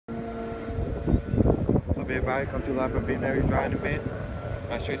What's up, everybody? Come to you live from Bmw driving event.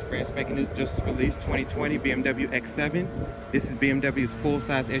 My shirt's brand spanking new, just released 2020 BMW X7. This is BMW's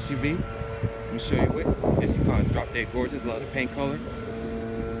full-size SUV. Let me show you what. This car is drop dead gorgeous. Love the paint color.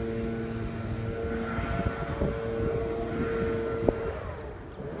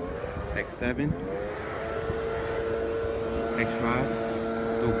 X7. X-Drive.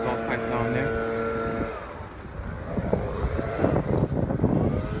 Little exhaust pipes down there.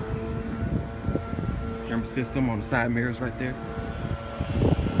 Camera system on the side mirrors right there.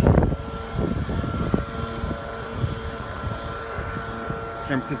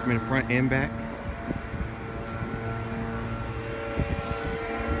 Camera system in the front and back.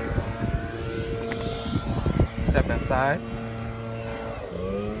 Step inside.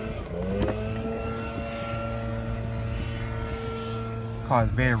 Car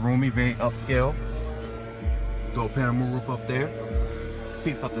is very roomy, very upscale. Dual panorama roof up there.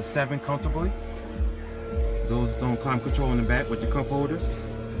 Seats up to 7 comfortably. Those don't climate control in the back with your cup holders.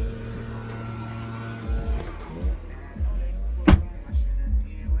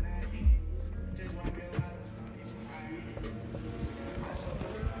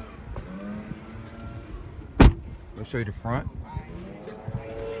 I'll show you the front.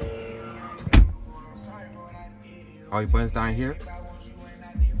 All your buttons down here.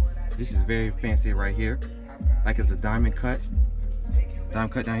 This is very fancy right here. Like it's a diamond cut.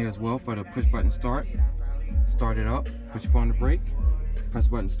 Diamond cut down here as well for the push button start. Start it up, put your foot on the brake, press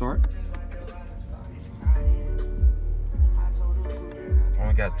button start.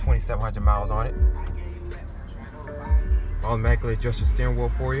 Only got 2,700 miles on it. Automatically adjust your steering wheel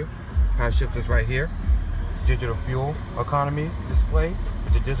for you. Power shifters right here. Digital fuel economy display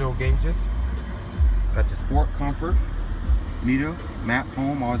with your digital gauges. Got your sport, comfort, meter, map,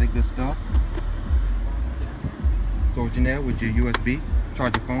 home, all that good stuff. Storage in there with your USB,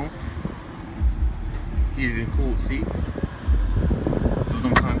 charge your phone. Heated and cooled seats. Those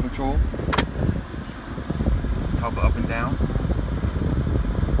on climate control. Toggle up and down.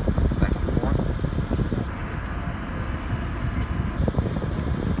 Back and forth.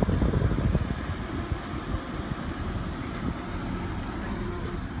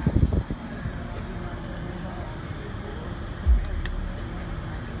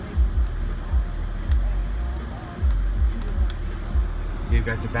 You've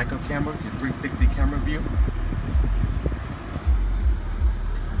got your backup camera, your 360 camera view.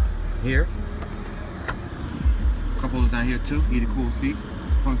 Here. A couple of those down here too, heated cool seats.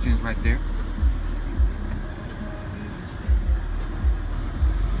 Functions right there.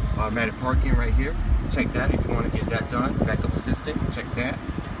 Automatic parking right here. Check that if you want to get that done. Backup assistant, check that.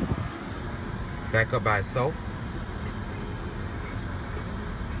 Backup by itself.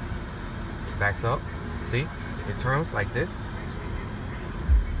 Backs up. See? It turns like this.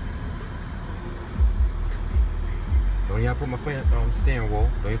 Don't even put my foot on the steering wheel.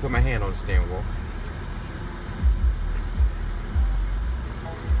 Don't even put my hand on the steering wheel.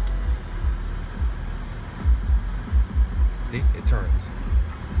 See, it turns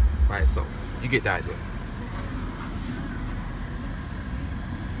by itself. You get the idea.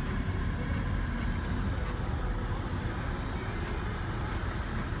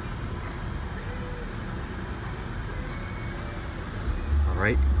 All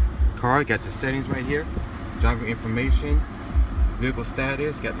right, car got the settings right here. Driver information, vehicle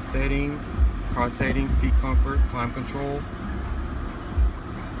status, got the settings, car settings, seat comfort, climate control,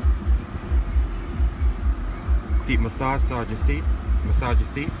 seat massage, massage your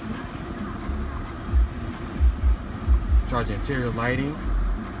seats, charge the interior lighting.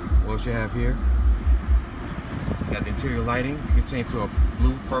 What else you have here? Got the interior lighting. You can change to a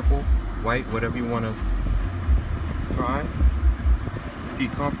blue, purple, white, whatever you want to try.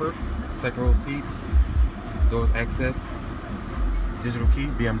 Seat comfort, second row seats. Doors access, digital key,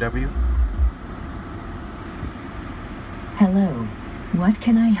 BMW. Hello, what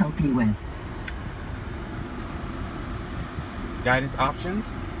can I help you with? Guidance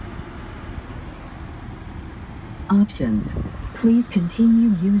options. Options. Please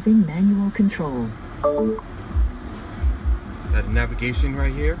continue using manual control. Got the navigation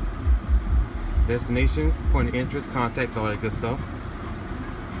right here. Destinations, point of interest, contacts, all that good stuff.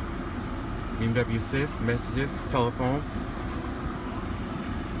 BMW Assist, messages, telephone,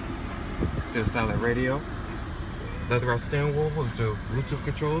 to the satellite radio, leather steering wheel with the Bluetooth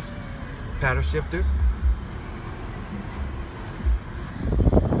controls, paddle shifters,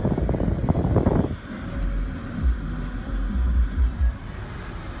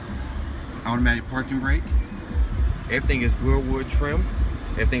 automatic parking brake. Everything is real wood trim.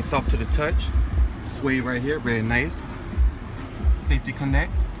 Everything's soft to the touch. Suede right here, very nice. Safety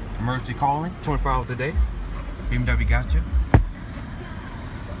connect. Emergency calling, 24 hours a day. BMW got you.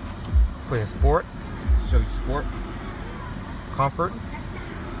 Put in sport, show you sport. Comfort,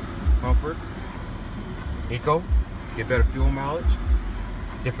 eco, get better fuel mileage,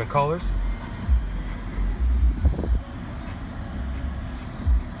 different colors.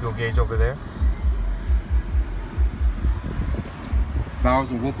 Fuel gauge over there.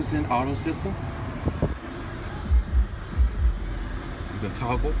 Bowers and Wilkinson auto system. You can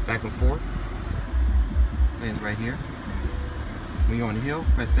toggle back and forth. Lanes right here. When you're on the hill,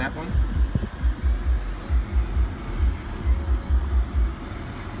 press that one.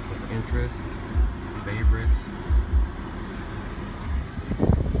 Interest, favorites.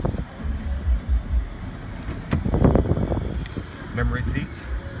 Memory seats.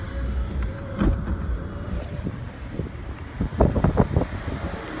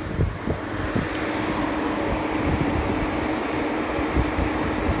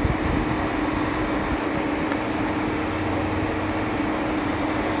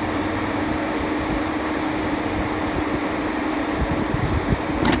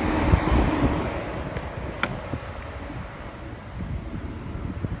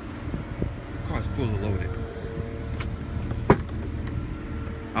 Car's fully loaded.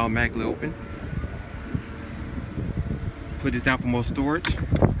 Automatically open. Put this down for more storage.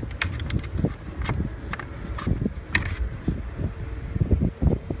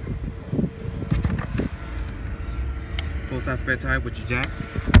 Full size spare tire with your jacks.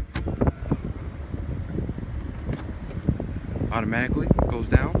 Automatically goes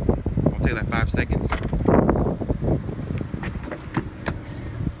down. It'll take like 5 seconds.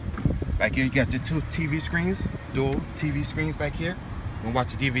 Back here you got your 2 TV screens, dual TV screens back here. You can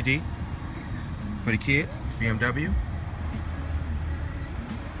watch a DVD for the kids, BMW.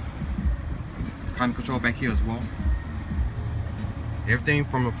 Climate control back here as well. Everything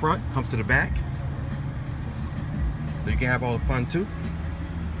from the front comes to the back. So you can have all the fun too.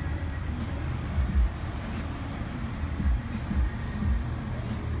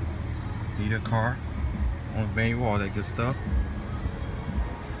 Need a car, on manual, all that good stuff.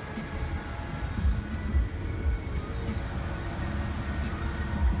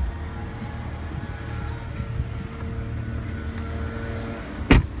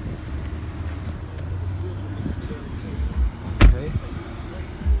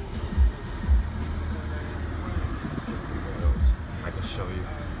 Show you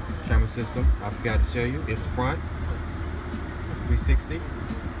camera system. I forgot to show you. It's front 360.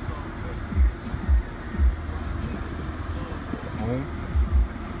 Home.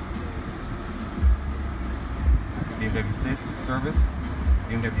 BMW service.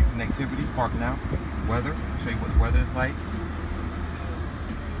 BMW connectivity. Park now. Weather. Show you what the weather is like.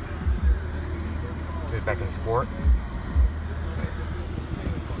 Put it back in sport.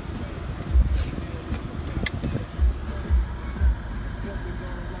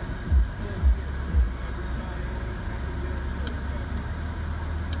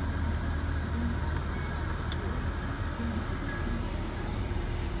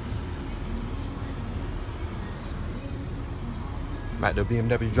 At the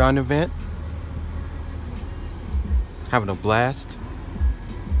BMW driving event, having a blast.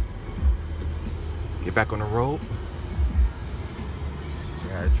 Get back on the road. See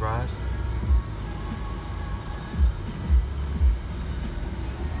how it drives.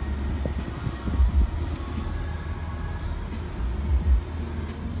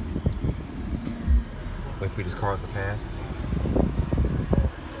 Wait for these cars to pass.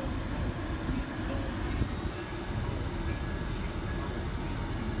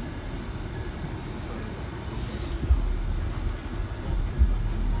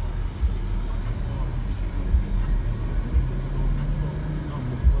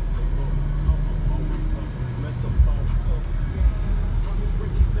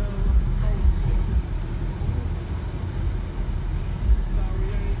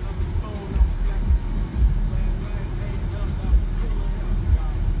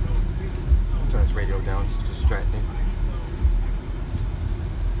 Turn this radio down, it's distracting.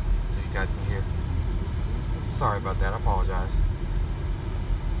 So you guys can hear. Sorry about that, I apologize.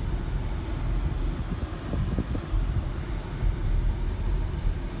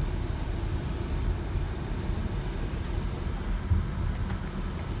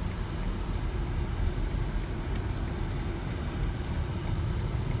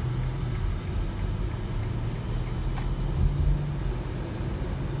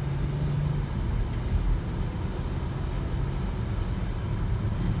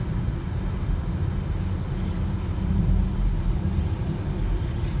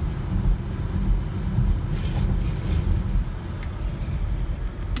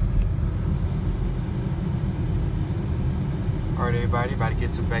 Alright everybody, about to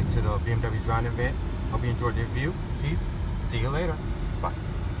get back to the BMW driving event. Hope you enjoyed the review. Peace. See you later. Bye.